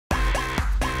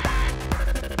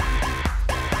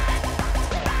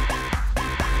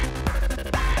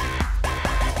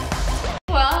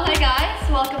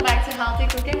healthy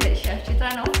cooking with Chef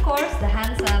Chitra, and of course the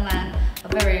handsome and a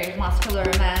very muscular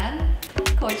man,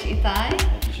 Coach Itai.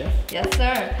 Thank you, Chef. Yes,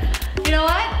 sir. You know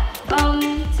what?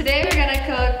 Today we're gonna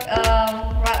cook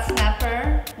rat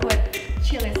snapper with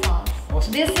chili sauce.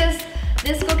 Awesome.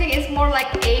 This cooking is more like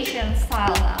Asian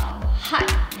style now. Hot.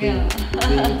 Yeah.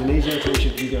 The Indonesia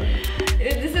tradition you go.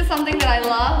 This is something that I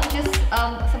love, which is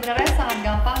sebenarnya sangat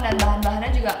gampang dan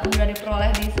bahan-bahannya juga mudah diperoleh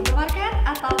di supermarket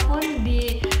ataupun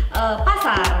di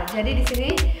pasar. Jadi di sini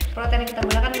protein yang kita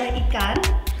gunakan adalah ikan.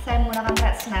 Saya menggunakan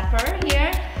red snapper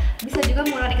here. Bisa juga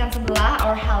menggunakan ikan sebelah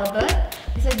or halibut.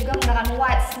 Bisa juga menggunakan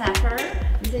white snapper.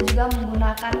 Bisa juga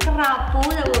menggunakan kerapu,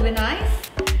 that will be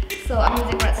nice. So I'm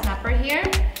using red snapper here.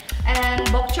 And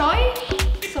bok choy,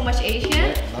 so much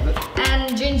Asian. Yeah, love it.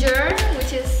 And ginger,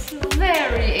 which is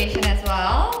very Asian as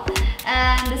well.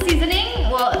 And the seasoning,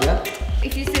 well, yeah.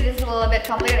 If you see this is a little bit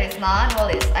complicated, it's not. Well,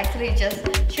 it's actually just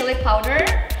chili powder,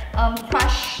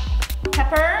 crushed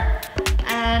pepper,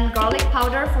 and garlic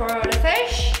powder for the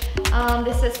fish.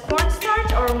 This is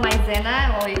cornstarch or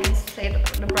maizena, well, you can say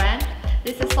the brand.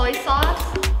 This is soy sauce,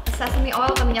 sesame oil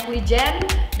atau minyak wijen,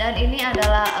 dan ini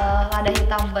adalah lada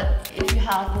hitam. But if you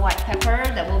have white pepper,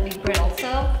 that will be great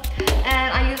also.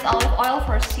 And I use olive oil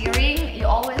for searing. You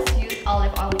always use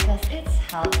olive oil because it's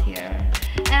healthier.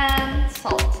 And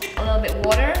salt, a little bit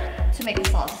water to make the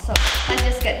sauce. So let's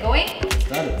just get going.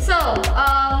 Started. So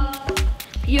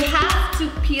you have to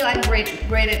peel and grate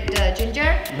the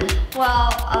ginger.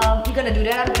 Well, you're gonna do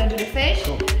that. I'm gonna do the fish.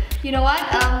 Cool. You know what?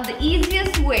 The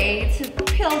easiest way to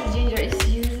peel the ginger is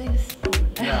using a spoon.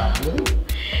 Yeah, really?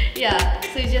 Yeah.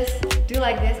 So you just do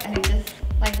like this and you just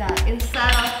like that.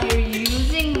 Instead of you're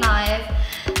using knife,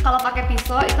 kalau pakai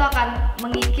pisau itu akan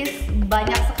mengikis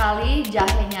banyak sekali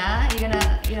jahenya. You're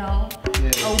gonna,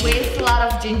 waste a lot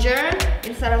of ginger.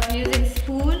 Instead of using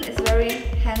spoon, it's very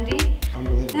handy.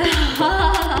 Unbelievable.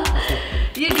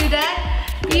 You do that.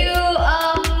 You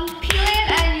peel it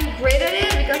and you grated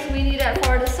it because we need it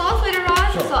for the sauce later on.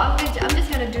 Sure. So I'm just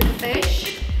gonna do the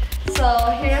fish. So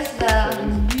here's the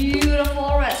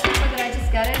beautiful red snapper that I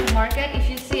just got in the market. If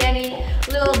you see any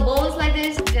little bones like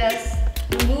this, just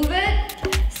remove it.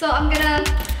 So I'm gonna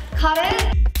cut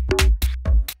it.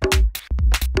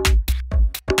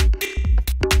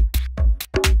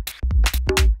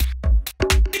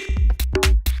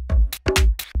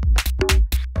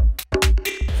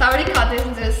 So I already cut this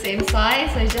into the same size,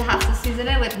 so you just have to season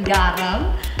it with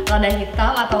garam, lada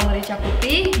hitam atau merica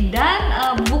putih, dan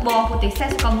bubuk bawang putih. Saya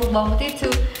suka bubuk bawang putih to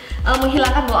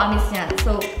menghilangkan bau amisnya.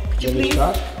 So could you please?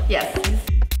 Start? Yes.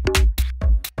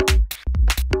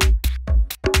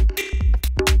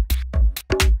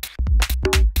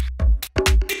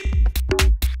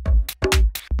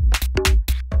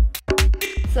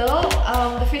 So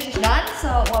the fish is done.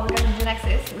 So what we're gonna do next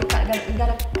is we gotta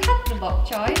cut the bok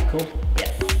choy. Cool.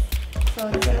 Yes. So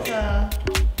this is a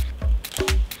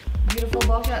beautiful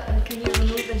bok choy. Can you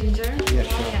remove the ginger? Yeah,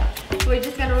 sure. Yeah. We're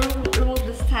just gonna remove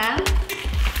the stem.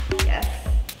 Yes.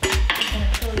 Just gonna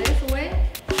throw this away.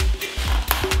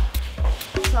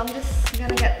 So I'm just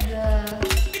gonna get the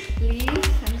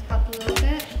leaves and cut a little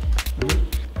bit.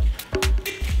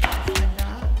 Just like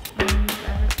that. Remove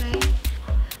everything.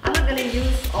 I'm not gonna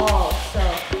use all. So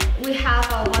we have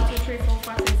 1, 2, 3, 4,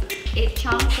 5, 6, 8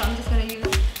 chunks. So I'm just gonna use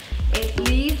 8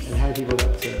 leaves. And how do people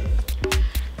that serve?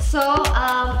 So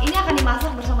ini akan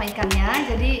dimasak bersama ikannya.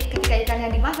 Jadi ketika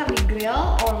ikannya dimasak di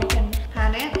grill, or we can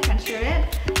pan it, we can sear it.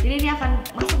 Jadi ini akan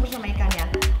masuk bersama ikannya.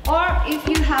 Or if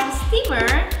you have steamer,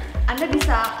 Anda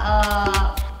bisa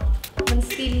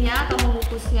men-steamnya atau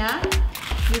mengukusnya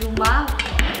di rumah,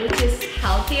 which is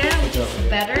healthier, which is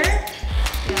better.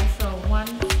 Yeah. So 1,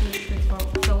 2, 3,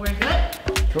 4. So we're good.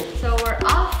 Cool. So we're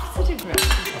off to the grill.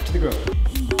 Off to the grill.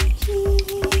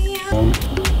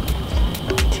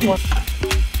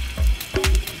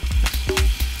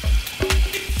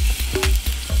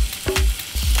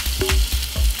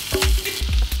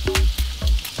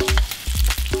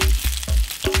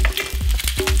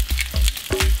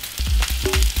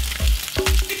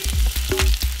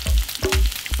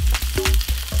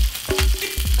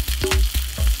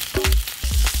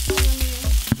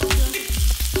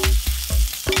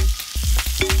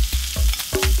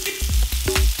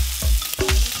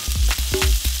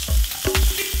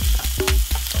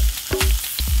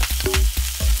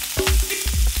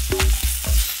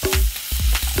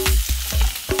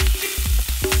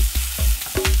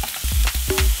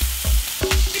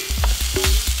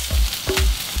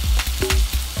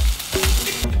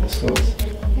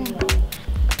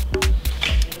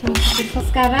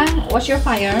 Sekarang watch your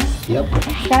fire. Yep.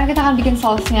 Sekarang kita akan bikin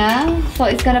sausnya. So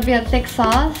it's gonna be a thick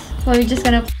sauce. So you're just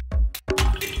gonna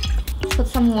put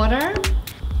some water,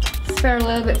 spare a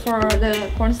little bit for the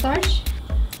cornstarch.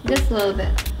 Just a little bit.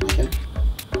 Okay.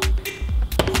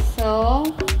 So,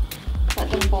 let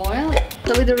them boil.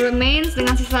 So with the remains,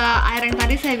 dengan sisa air yang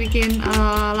tadi saya bikin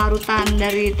larutan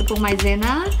dari tepung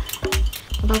maizena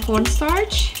atau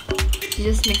cornstarch.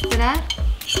 You just mix it up.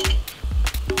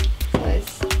 So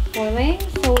it's boiling.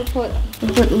 So we put a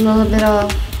little bit of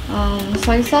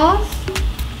soy sauce.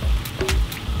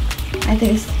 I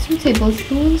think it's 2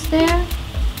 tablespoons there.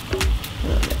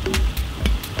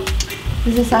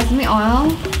 This is sesame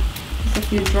oil. Just a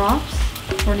few drops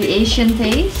for the Asian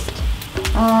taste.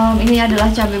 Ini adalah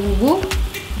cabai bubuk. A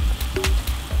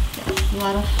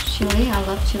lot of chili. I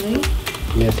love chili.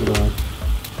 Yes, it is.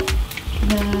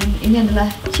 Dan ini adalah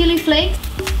chili flakes.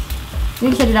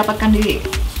 Ini bisa didapatkan di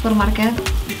supermarket.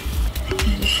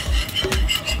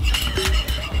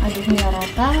 Aduk hingga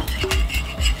rata.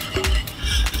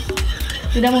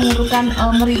 Tidak memerlukan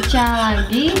merica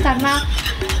lagi karena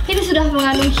ini sudah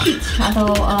mengandung heat atau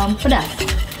pedas.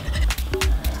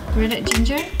 Grated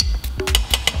ginger.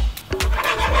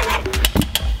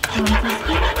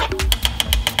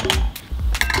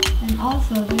 And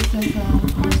also this is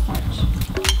cornstarch.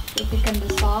 So thicken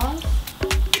the sauce.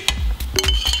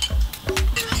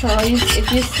 So if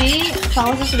you see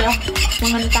sausnya sudah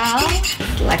mengental,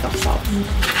 lack of salt.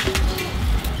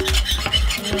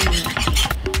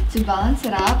 To balance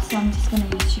it up, so I'm just gonna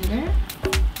use sugar,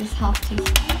 just half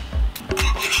teaspoon.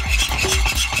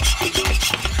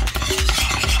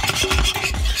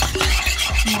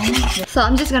 So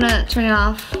I'm just gonna turn it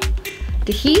off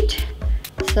the heat.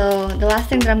 So the last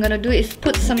thing that I'm gonna do is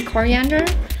put some coriander.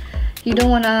 You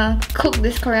don't wanna cook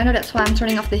this coriander, that's why I'm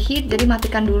turning off the heat. Jadi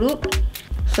matikan dulu.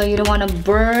 So you don't wanna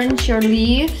burn your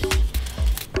leaves.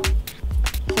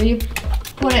 So you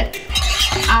put it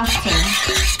after.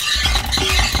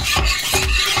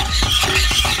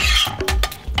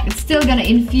 It's still gonna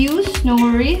infuse, no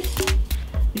worries.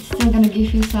 It's still gonna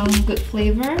give you some good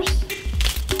flavors.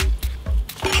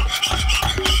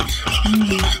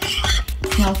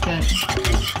 Smells good.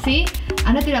 See,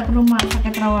 Anda tidak perlu masaknya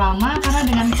terlalu lama karena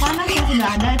dengan panas yang sudah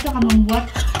ada itu akan membuat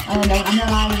daun Anda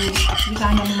layu. Jika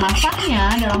Anda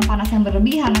memasaknya dalam panas yang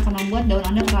berlebihan akan membuat daun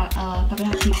Anda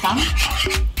terlihat hitam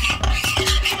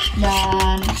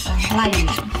dan layu.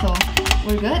 So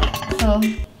we're good. So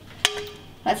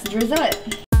let's drizzle it.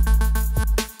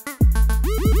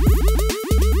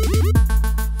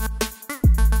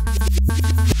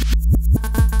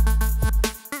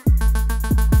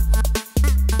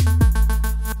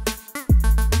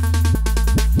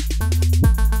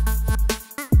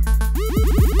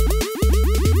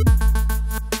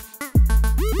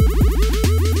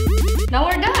 Now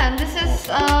we're done. This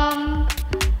is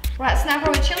rat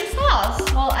snapper with chili sauce.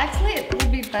 Well, actually, it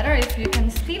would be better if you can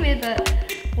steam it, but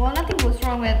well, nothing goes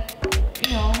wrong with,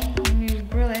 you know, when you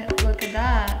grill it. Look at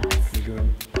that. Pretty good.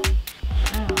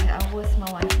 Oh, I will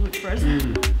smell my food first.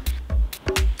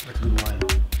 That's good wine.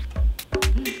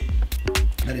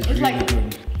 That is It's really like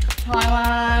good.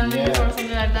 Taiwan or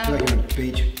something like that. It's like on a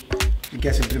beach. I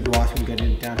guess a bit of rice will get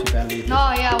it down too badly.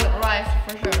 Oh yeah, with rice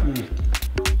for sure.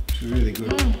 It's really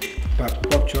good. But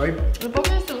bok choy, The bok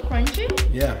choy is still crunchy.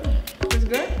 yeah, It's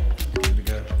good. give it a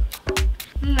go.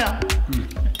 No.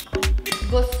 It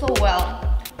goes so well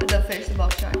with the fish, the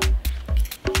bok choy.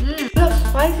 That's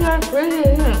spicy and crazy,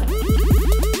 isn't it?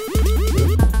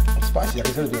 It's spicy. I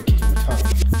can sort of do a kick in the tongue.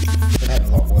 I've had a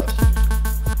lot worse.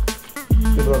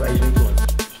 There's a lot of Asian influence.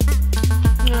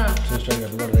 Yeah. So Australia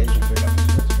has a lot of Asian